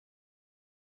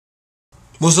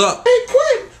What's up? Hey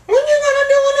Quint, when you gonna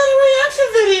do another reaction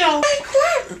video? Hey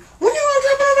Quint, when you gonna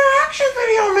drop another reaction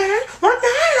video, man? We're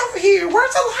dying over here.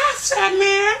 Where's the laughs at,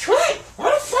 man? Quint,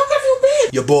 where the fuck have you been?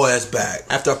 Your boy is back.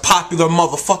 After a popular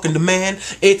motherfucking demand,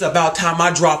 it's about time I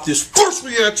drop this first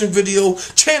reaction video.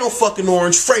 Channel fucking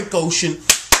Orange, Frank Ocean.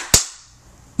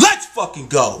 Let's fucking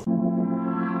go.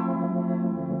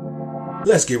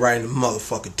 Let's get right into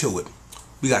motherfucking to it.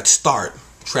 We got Start,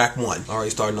 track 1.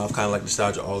 Already starting off kind of like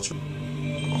Nostalgia Ultra.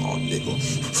 Oh, nigga.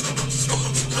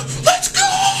 Let's go!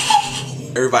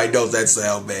 Everybody knows that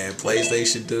sound, man.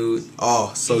 PlayStation, dude.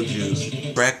 Oh, so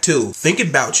juicy. Track 2, Thinking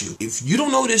About You. If you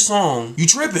don't know this song, you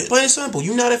tripping. Plain and simple,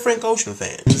 you not a Frank Ocean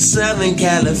fan. Southern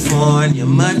California,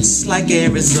 much like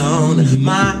Arizona.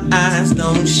 My eyes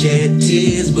don't shed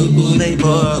tears, but ooh, they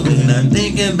boil when I'm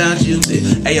thinking about you.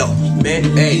 Hey, yo, man,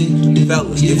 hey,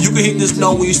 fellas, if you can hit this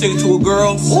note when you sing it to a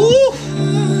girl, ooh,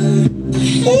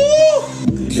 ooh,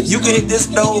 if you can hit this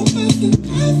note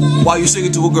while you sing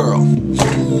it to a girl,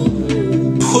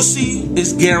 pussy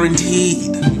is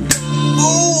guaranteed.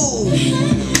 Ooh.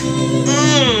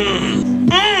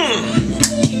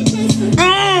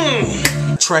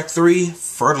 Track 3,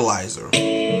 Fertilizer. Ugh.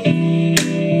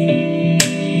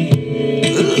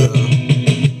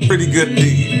 Pretty good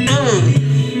beat.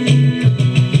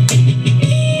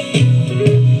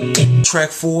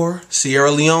 Track 4,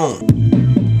 Sierra Leone.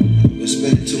 We're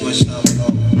spending too much time alone.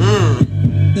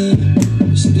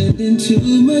 We're spending too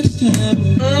much time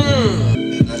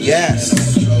alone. Yes.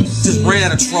 Just ran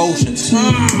out of Trojans.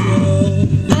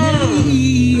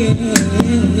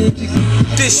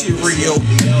 This shit real.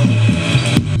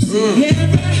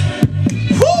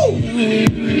 Woo!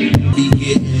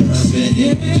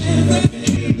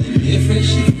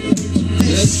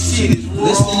 This shit is raw.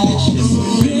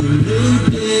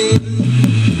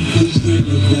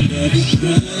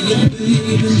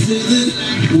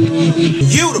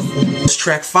 Beautiful. It's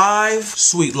track 5,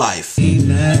 Sweet Life.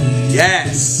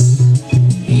 Yes.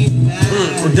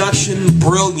 Production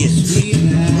brilliant.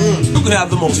 You can have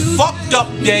the most fucked up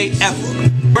day ever.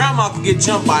 Grandma could get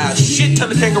jumped by a shit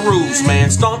ton of kangaroos, man.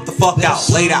 Stomp the fuck out,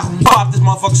 laid out. Pop this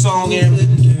motherfucking song in.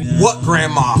 What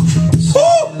grandma?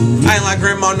 Woo! I ain't like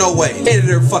grandma no way. Hated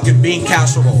her fucking bean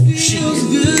casserole. Shit.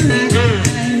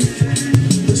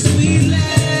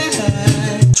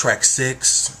 Track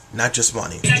 6, Not Just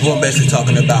Money. We're basically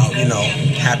talking about, you know,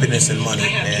 happiness and money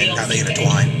and how they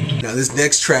intertwine. Now this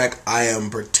next track I am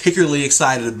particularly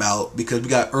excited about because we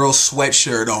got Earl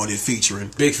Sweatshirt on it featuring.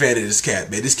 Big fan of this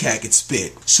cat, man. This cat can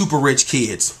spit. Super Rich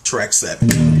Kids, track 7.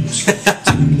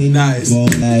 Nice.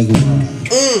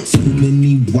 Too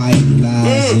many white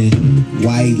lies and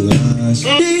white lines.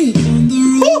 On the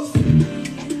roof.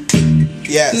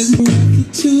 Yes.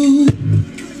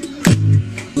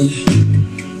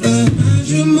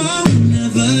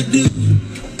 Never do.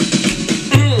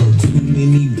 Too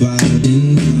many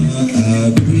biting. I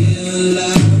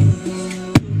realize.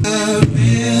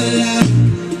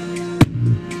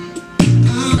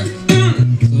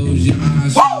 Close your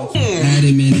eyes. Had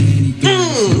him in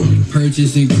anything.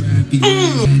 Purchasing crappy.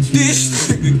 This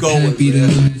nigga going,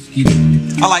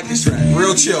 man. I like this track.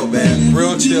 Real chill, man.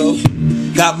 Real chill.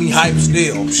 Got me hyped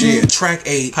still. Shit. Track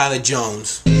 8, Pilot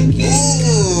Jones.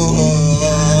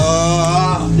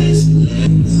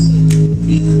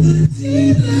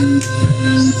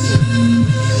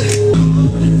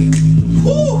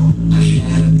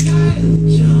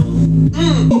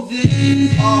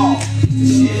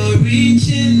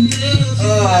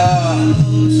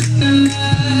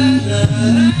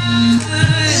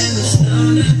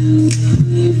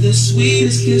 The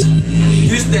sweetest kiss.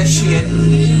 This that shit.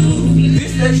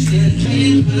 This that shit.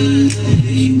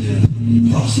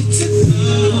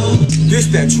 This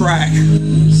that track.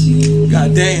 God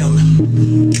damn.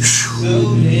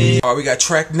 Alright, we got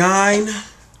track 9,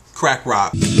 Crack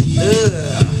Rock. This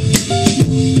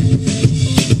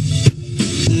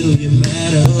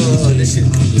shit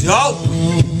dope.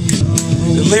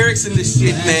 The lyrics in this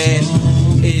shit, man,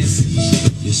 it's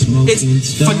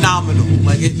phenomenal.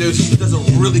 Like it does a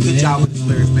really good job with his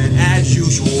lyrics, man. As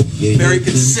usual, very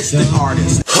consistent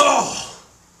artist.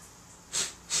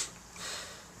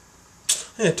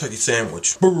 And a turkey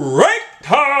sandwich. Break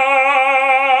time.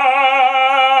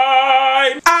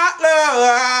 I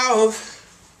love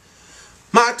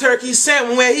my turkey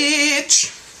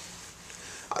sandwich.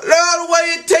 I love the way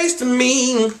it tastes to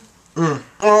me.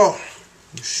 Oh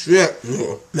shit.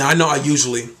 Now I know I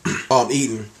usually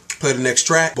play the next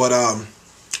track, but the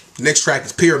next track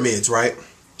is Pyramids, right?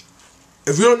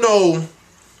 If you don't know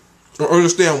or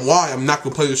understand why I'm not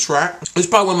gonna play this track. It's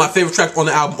probably one of my favorite tracks on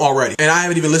the album already, and I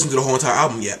haven't even listened to the whole entire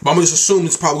album yet. But I'm gonna just assume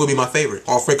it's probably gonna be my favorite.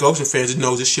 All Frank Ocean fans just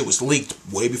know this shit was leaked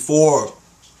way before.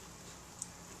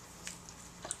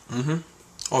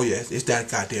 Oh yeah, it's that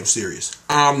goddamn serious.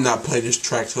 I'm not playing this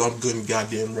track till I'm good and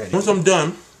goddamn ready. Once I'm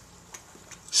done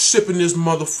sipping this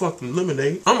motherfucking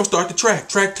lemonade, I'm gonna start the track.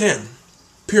 Track 10,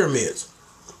 Pyramids.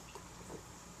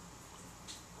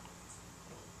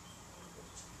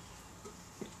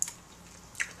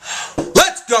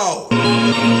 Let's go!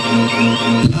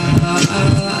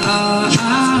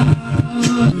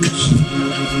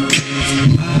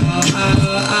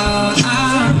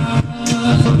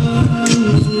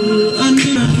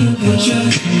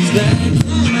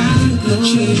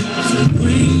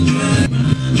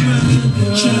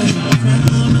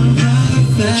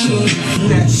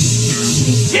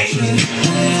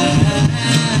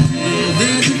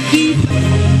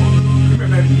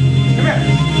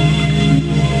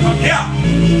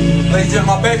 Ladies and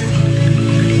gentlemen,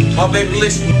 my baby,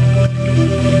 listen. I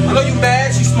know you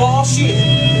mad, she small shit.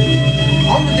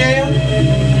 I'm the damn.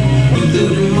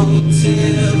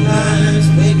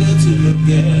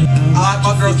 I like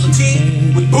my girls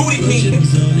petite with booty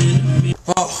meat.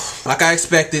 Oh, like I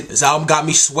expected, this album got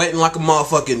me sweating like a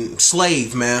motherfucking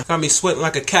slave, man. Got me sweating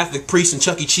like a Catholic priest in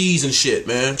Chuck E. Cheese and shit,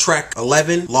 man. Track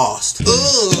 11, Lost.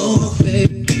 Ugh.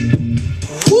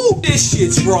 Woo, this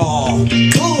shit's raw. Ugh.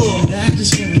 I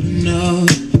just wanna know,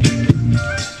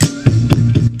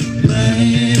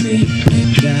 Miami,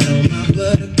 got on my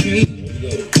buttercream.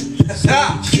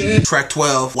 Track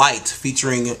 12, Light,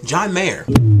 featuring John Mayer.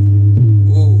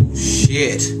 Ooh,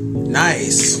 shit.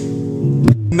 Nice.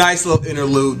 Nice little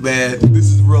interlude, man. This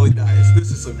is really nice.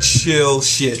 This is some chill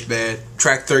shit, man.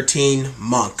 Track 13,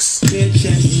 Monks.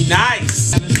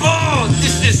 Nice. Oh,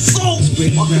 this is so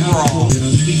fucking raw.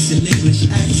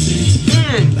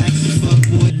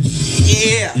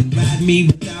 Yeah.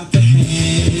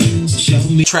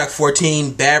 Track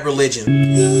 14, Bad Religion.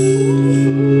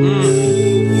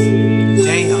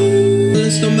 Damn.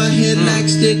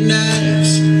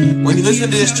 When you listen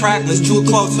to this track, listen to it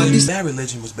closely. Bad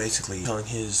Religion was basically telling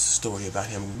his story about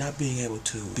him not being able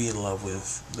to be in love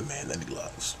with the man that he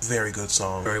loves. Very good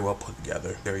song, very well put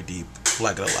together, very deep.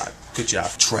 Like it a lot. Good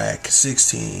job. Track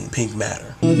 16, Pink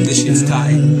Matter. This shit's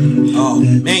tight. Oh,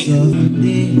 man.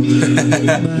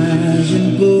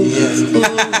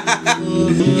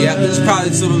 Yeah, this is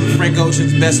probably some of Frank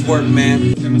Ocean's best work,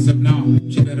 man. Tell myself no,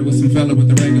 she better with some fella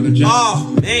with a regular job.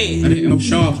 Oh, man. I didn't know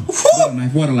Shaw.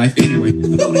 Water life anyway.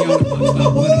 I'm only on the bus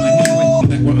stop, what am I anyway?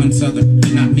 That we're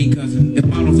unsouthern, not me cousin. If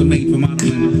models are made for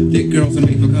modeling, thick girls are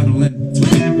made for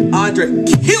cuddling. Andre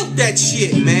killed that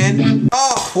shit, man.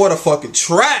 Oh, what a fucking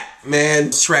track,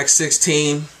 man. Track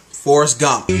 16, Forrest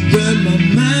Gump. Run my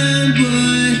mind,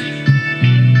 boy.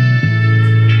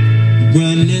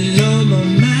 Running on my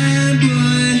mind,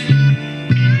 boy.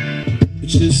 But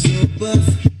you're so buff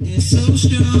and so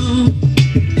strong.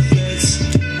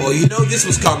 Well, you know this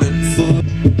was coming.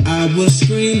 I was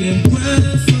screaming,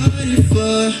 run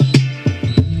 44.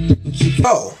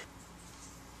 Oh.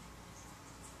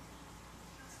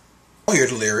 I'll hear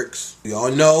the lyrics. We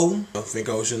all know Frank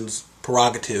Ocean's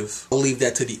prerogative. I'll leave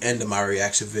that to the end of my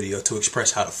reaction video to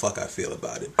express how the fuck I feel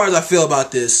about it. As far as I feel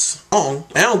about this song,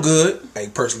 sound good. I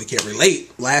personally can't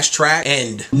relate. Last track,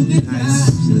 End.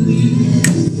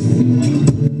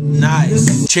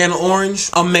 Nice. Channel Orange,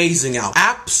 amazing album.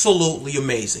 Absolutely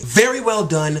amazing. Very well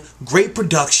done. Great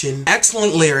production.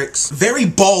 Excellent lyrics. Very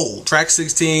bold. Track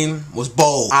 16 was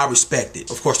bold. I respect it.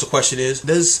 Of course, the question is,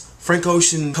 does Frank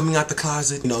Ocean coming out the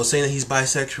closet, saying that he's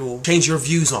bisexual, change your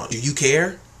views on it? Do you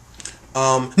care?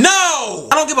 No!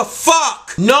 I don't give a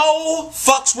fuck! No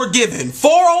fucks were given.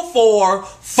 404,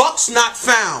 fucks not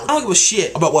found. I don't give a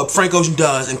shit about what Frank Ocean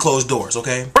does in closed doors,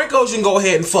 okay? Frank Ocean go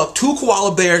ahead and fuck 2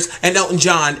 koala bears and Elton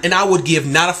John, and I would give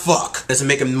not a fuck. Doesn't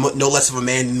make him no less of a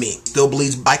man than me. Still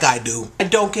bleeds like I do. I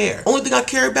don't care. Only thing I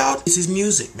care about is his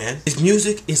music, man. His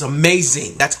music is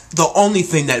amazing. That's the only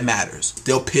thing that matters.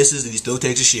 Still pisses and he still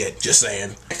takes a shit. Just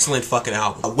saying. Excellent fucking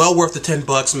album. Well worth the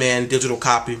 $10, man. Digital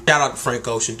copy. Shout out to Frank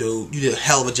Ocean, dude. You did a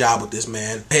hell of a job with this,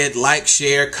 man. Hit like,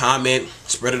 share, comment,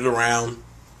 spread it around.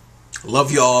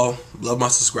 Love y'all. Love my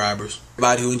subscribers.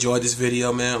 Everybody who enjoyed this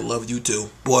video, man, love you too.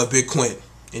 Boy, Big Quint,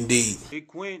 indeed. Big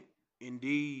Quint,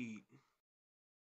 indeed.